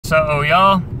So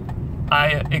y'all,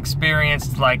 I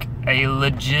experienced like a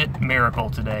legit miracle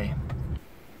today.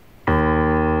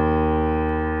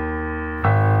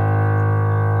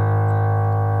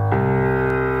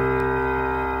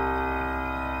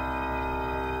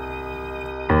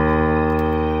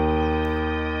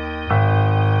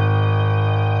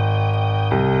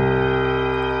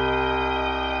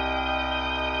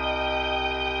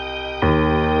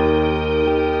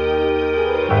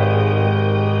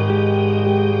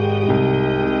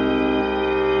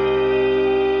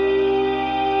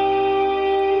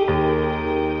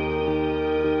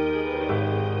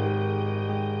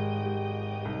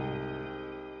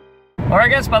 Or I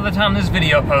guess by the time this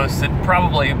video posts, it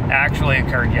probably actually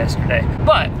occurred yesterday.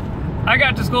 But I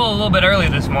got to school a little bit early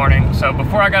this morning, so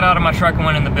before I got out of my truck and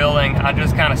went in the building, I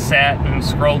just kind of sat and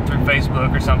scrolled through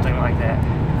Facebook or something like that,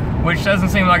 which doesn't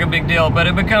seem like a big deal, but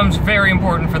it becomes very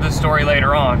important for this story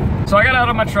later on. So I got out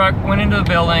of my truck, went into the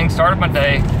building, started my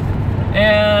day,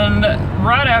 and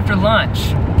right after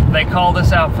lunch, they called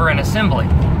us out for an assembly.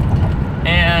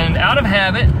 And out of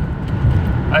habit,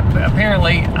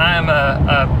 apparently I'm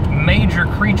a major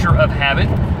creature of habit,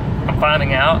 I'm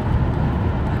finding out.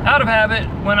 Out of habit,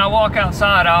 when I walk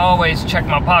outside, I always check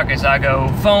my pockets. I go,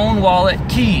 phone, wallet,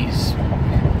 keys.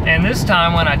 And this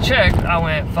time when I checked, I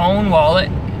went phone, wallet,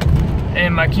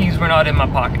 and my keys were not in my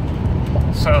pocket.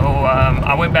 So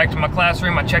I went back to my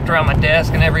classroom, I checked around my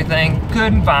desk and everything,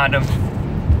 couldn't find them.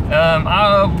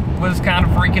 I was kind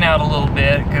of freaking out a little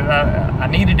bit because I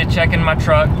needed to check in my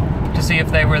truck to see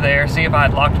if they were there, see if I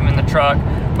had locked them in the truck,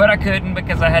 but I couldn't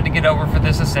because I had to get over for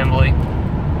this assembly.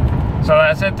 So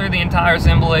I sat through the entire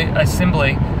assembly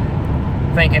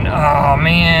thinking, oh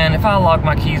man, if I lock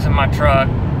my keys in my truck,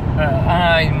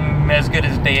 I'm as good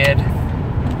as dead.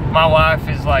 My wife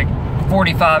is like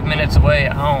 45 minutes away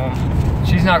at home.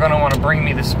 She's not gonna wanna bring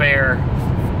me the spare.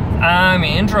 I'm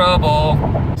in trouble.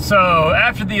 So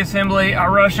after the assembly, I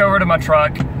rushed over to my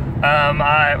truck.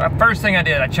 First thing I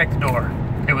did, I checked the door.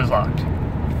 It was locked.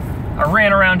 I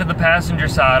ran around to the passenger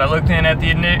side. I looked in at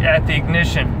the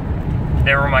ignition.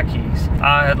 There were my keys.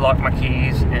 I had locked my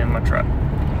keys in my truck.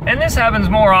 And this happens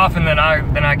more often than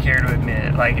I care to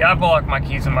admit. Like, I've locked my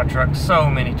keys in my truck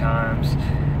so many times.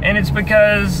 And it's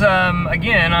because,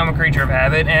 again, I'm a creature of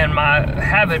habit, and my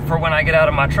habit for when I get out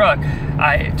of my truck,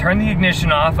 I turn the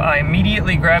ignition off, I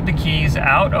immediately grab the keys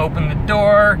out, open the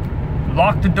door,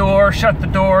 lock the door, shut the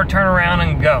door, turn around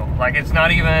and go. Like, it's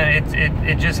not even,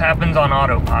 it just happens on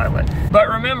autopilot. But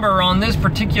remember, on this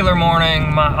particular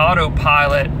morning, my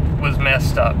autopilot was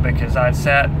messed up because I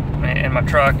sat in my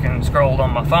truck and scrolled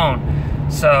on my phone.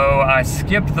 So I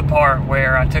skipped the part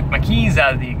where I took my keys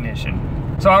out of the ignition.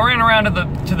 So I ran around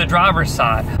to the driver's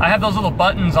side. I have those little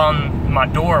buttons on my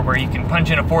door where you can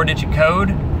punch in a 4-digit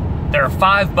code. There are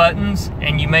 5 buttons,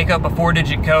 and you make up a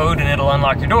 4-digit code and it'll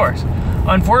unlock your doors.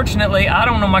 Unfortunately, I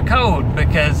don't know my code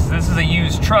because this is a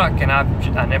used truck and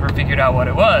I never figured out what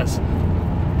it was.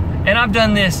 And I've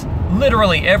done this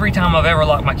literally every time I've ever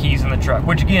locked my keys in the truck,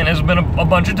 which again has been a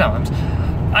bunch of times.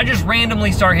 I just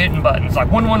randomly start hitting buttons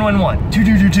like 1111,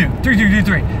 2222,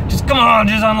 3323. Just come on,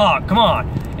 just unlock, come on.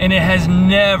 And it has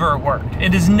never worked.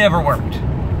 It has never worked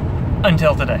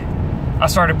until today. I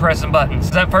started pressing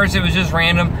buttons. At first it was just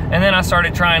random, and then I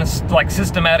started trying like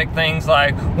systematic things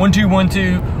like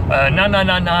 1212,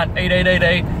 9999,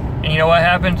 8888, and you know what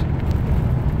happened?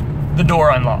 The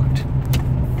door unlocked.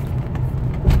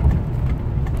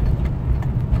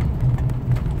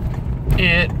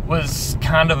 It was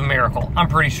kind of a miracle, I'm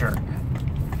pretty sure.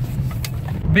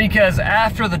 Because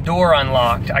after the door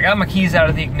unlocked, I got my keys out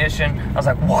of the ignition. I was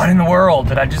like, what in the world?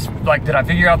 Did I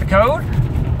figure out the code?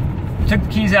 Took the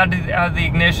keys out of the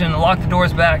ignition, locked the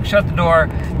doors back, shut the door,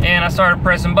 and I started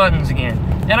pressing buttons again.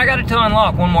 And I got it to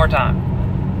unlock one more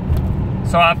time.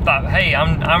 So I thought, hey,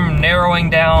 I'm narrowing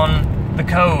down the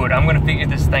code. I'm gonna figure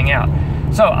this thing out.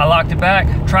 So I locked it back,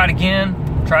 tried again.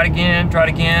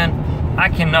 I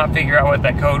cannot figure out what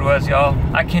that code was, y'all.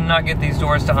 I cannot get these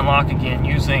doors to unlock again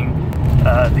using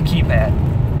the keypad.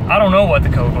 I don't know what the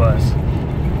code was.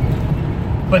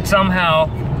 But somehow,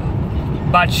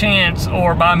 by chance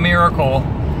or by miracle,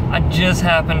 I just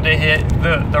happened to hit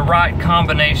the right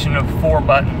combination of 4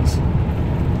 buttons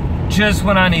just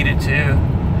when I needed to,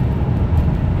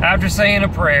 after saying a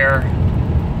prayer,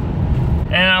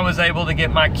 and I was able to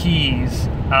get my keys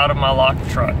out of my locked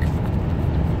truck.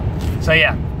 So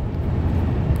yeah,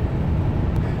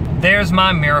 there's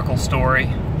my miracle story.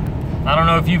 I don't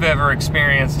know if you've ever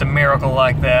experienced a miracle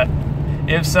like that.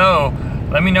 If so,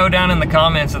 let me know down in the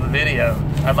comments of the video.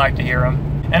 I'd like to hear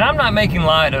them. And I'm not making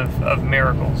light of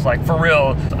miracles. Like, for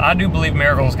real, I do believe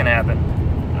miracles can happen.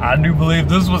 I do believe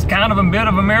this was kind of a bit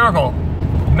of a miracle.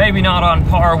 maybe not on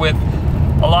par with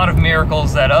a lot of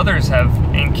miracles that others have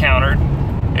encountered.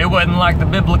 It wasn't like the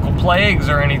biblical plagues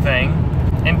or anything.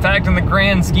 In fact, in the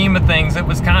grand scheme of things, it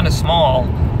was kind of small,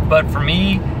 but for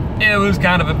me, it was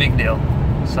kind of a big deal.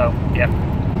 So, yeah,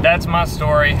 that's my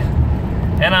story,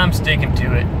 and I'm sticking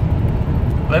to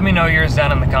it. Let me know yours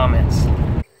down in the comments.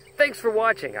 Thanks for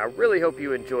watching. I really hope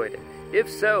you enjoyed it. If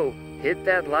so, hit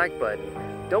that like button.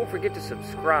 Don't forget to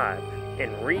subscribe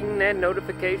and ring that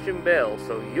notification bell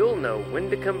so you'll know when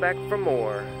to come back for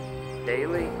more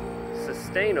daily,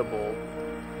 sustainable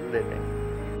living.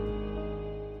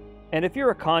 And if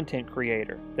you're a content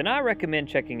creator, then I recommend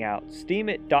checking out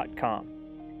steemit.com.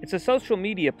 It's a social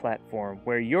media platform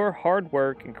where your hard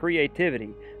work and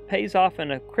creativity pays off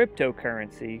in a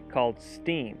cryptocurrency called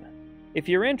Steem. If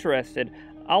you're interested,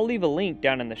 I'll leave a link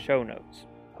down in the show notes.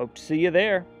 Hope to see you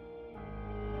there.